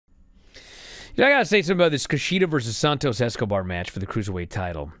I got to say something about this Kushida versus Santos Escobar match for the Cruiserweight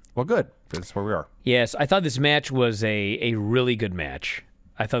title. Well, good. That's where we are. Yes, I thought this match was a really good match.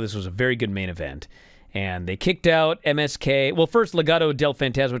 I thought this was a very good main event. And they kicked out MSK. Well, first, Legado del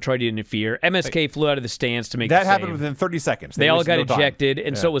Fantasma tried to interfere. MSK flew out of the stands to make the That save. happened within 30 seconds. They all got ejected,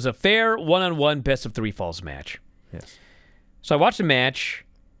 and so it was a fair one-on-one best-of-3 falls match. Yes. So I watched the match,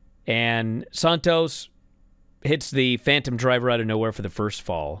 and Santos hits the Phantom Driver out of nowhere for the first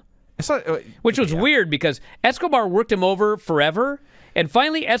fall. It's not, which was weird because Escobar worked him over forever, and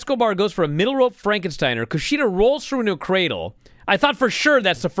finally Escobar goes for a middle rope Frankensteiner. Kushida rolls through into a cradle. I thought for sure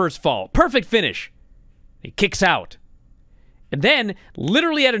that's the first fall. Perfect finish. He kicks out. And then,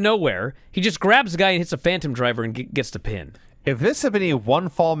 literally out of nowhere, he just grabs the guy and hits a Phantom Driver and gets the pin. If this had been a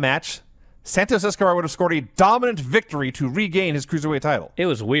one-fall match, Santos Escobar would have scored a dominant victory to regain his Cruiserweight title. It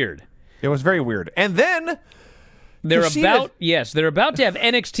was weird. It was very weird. And then... They're about to have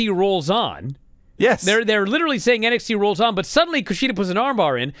NXT rolls on. Yes. They're literally saying NXT rolls on, but suddenly Kushida puts an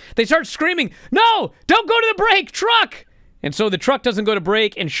armbar in. They start screaming, "No! Don't go to the break! Truck!" And so the truck doesn't go to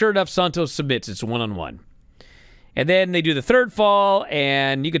break, and sure enough, Santos submits. It's one-on-one. And then they do the third fall,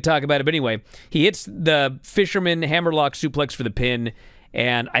 and you could talk about it, but anyway, he hits the Fisherman Hammerlock suplex for the pin,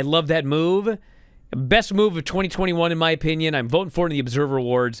 and I love that move. Best move of 2021, in my opinion. I'm voting for it in the Observer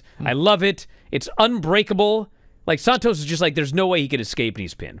Awards. I love it. It's unbreakable. Like, Santos is just like, there's no way he could escape, and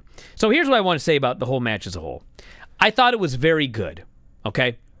he's pinned. So here's what I want to say about the whole match as a whole. I thought it was very good,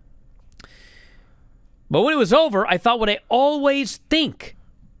 okay? But when it was over, I thought what I always think,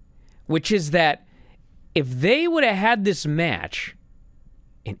 which is that if they would have had this match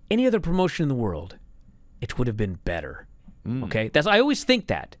in any other promotion in the world, it would have been better. Okay? I always think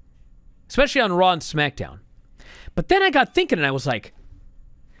that, especially on Raw and SmackDown. But then I got thinking, and I was like,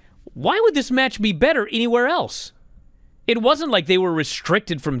 why would this match be better anywhere else? It wasn't like they were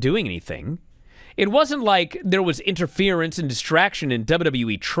restricted from doing anything. It wasn't like there was interference and distraction in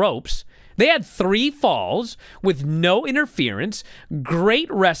WWE tropes. They had 3 falls with no interference,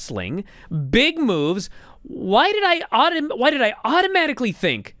 great wrestling, big moves. Why did I automatically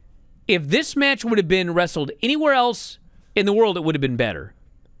think if this match would have been wrestled anywhere else in the world, it would have been better?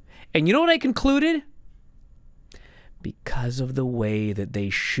 And you know what I concluded? Because of the way that they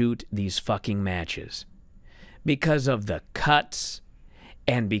shoot these fucking matches. Because of the cuts,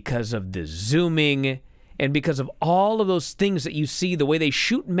 and because of the zooming, and because of all of those things that you see, the way they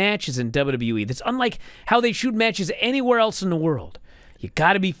shoot matches in WWE, that's unlike how they shoot matches anywhere else in the world. You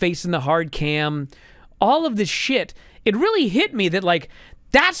gotta be facing the hard cam. All of this shit, it really hit me that, like,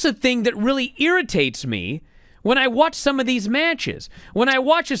 that's the thing that really irritates me when I watch some of these matches. When I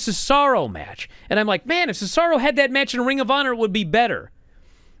watch a Cesaro match, and I'm like, man, if Cesaro had that match in Ring of Honor, it would be better.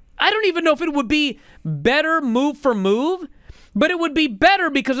 I don't even know if it would be better move for move, but it would be better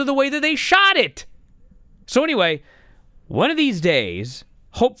because of the way that they shot it. So anyway, one of these days,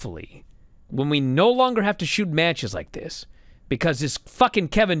 hopefully, when we no longer have to shoot matches like this, because this fucking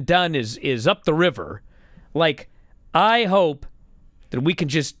Kevin Dunn is up the river, like, I hope that we can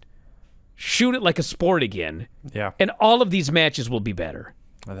just shoot it like a sport again. Yeah. And all of these matches will be better.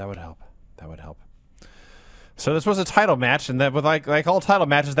 Well, that would help. That would help. So this was a title match, and that with like all title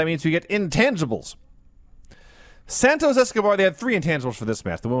matches, that means we get intangibles. Santos Escobar, they had 3 intangibles for this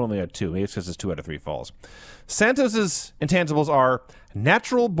match. The woman only had 2. Maybe it's because it's 2 out of 3 falls. Santos's intangibles are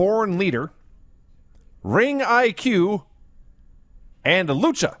natural born leader, ring IQ, and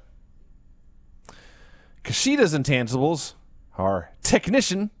lucha. Kushida's intangibles are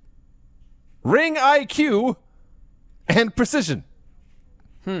technician, ring IQ, and precision.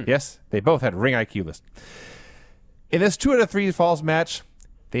 Yes, they both had ring IQ list. In this 2 out of 3 falls match,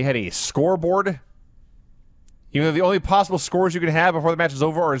 they had a scoreboard. Even though the only possible scores you can have before the match is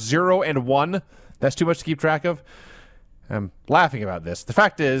over are 0 and 1. That's too much to keep track of. I'm laughing about this. The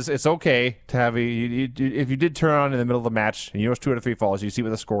fact is, it's okay to have if you did turn on in the middle of the match, and you know it's 2 out of 3 falls, you see what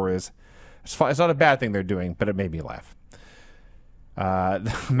the score is. It's fine. It's not a bad thing they're doing, but it made me laugh.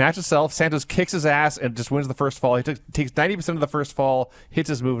 The match itself, Santos kicks his ass and just wins the first fall. He takes 90% of the first fall, hits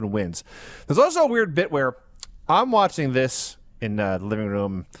his move, and wins. There's also a weird bit where I'm watching this in the living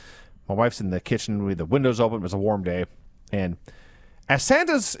room. My wife's in the kitchen with the windows open. It was a warm day. And as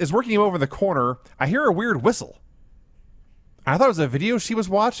Santos is working him over in the corner, I hear a weird whistle. I thought it was a video she was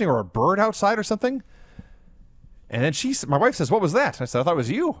watching or a bird outside or something. And then my wife says, "What was that?" I said, "I thought it was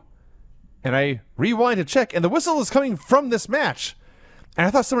you." And I rewind to check, and the whistle is coming from this match. And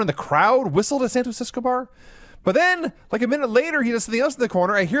I thought someone in the crowd whistled at Santos Escobar. But then, like a minute later, he does something else in the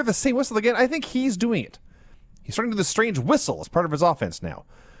corner. I hear the same whistle again. I think he's doing it. He's starting to do this strange whistle as part of his offense now.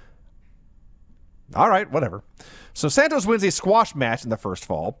 All right, whatever. So Santos wins a squash match in the first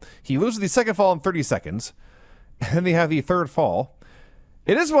fall. He loses the second fall in 30 seconds. And then they have the third fall.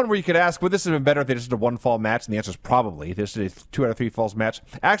 It is one where you could ask, would this have been better if they just did a one-fall match? And the answer is probably. They just did a 2 out of 3 falls match.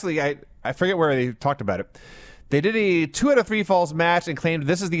 Actually, I forget where they talked about it. They did a 2 out of 3 falls match and claimed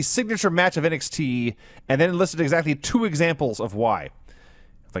this is the signature match of NXT, and then listed exactly 2 examples of why.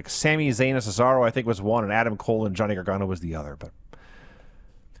 Like Sami Zayn and Cesaro, I think, was one, and Adam Cole and Johnny Gargano was the other. But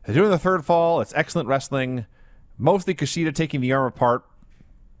they're doing the third fall. It's excellent wrestling. Mostly Kushida taking the arm apart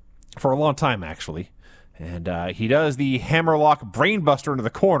for a long time, actually. And he does the hammerlock brainbuster into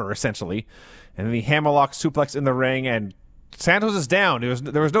the corner, essentially. And then the hammerlock suplex in the ring, and Santos is down.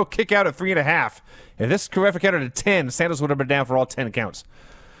 There was no kick out at 3.5. If this ever counted at 10, Santos would have been down for all 10 counts.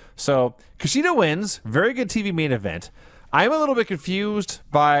 So Kushida wins. Very good TV main event. I'm a little bit confused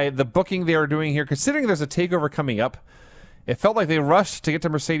by the booking they are doing here, considering there's a takeover coming up. It felt like they rushed to get to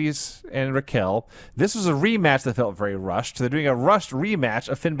Mercedes and Raquel. This was a rematch that felt very rushed. They're doing a rushed rematch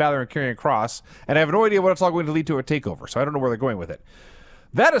of Finn Balor and Karrion Kross, and I have no idea what it's all going to lead to a takeover, so I don't know where they're going with it.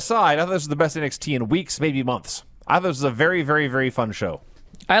 That aside, I thought this was the best NXT in weeks, maybe months. I thought this was a very, very, very fun show.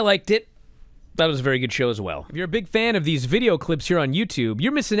 I liked it. That was a very good show as well. If you're a big fan of these video clips here on YouTube,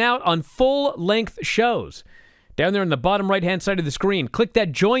 you're missing out on full-length shows. Down there on the bottom right-hand side of the screen, click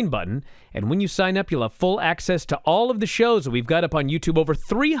that join button, and when you sign up, you'll have full access to all of the shows that we've got up on YouTube, over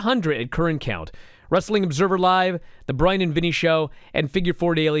 300 at current count. Wrestling Observer Live, The Bryan and Vinny Show, and Figure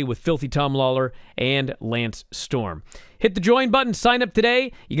 4 Daily with Filthy Tom Lawler and Lance Storm. Hit the join button, sign up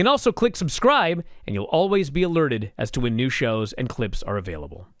today. You can also click subscribe, and you'll always be alerted as to when new shows and clips are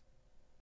available.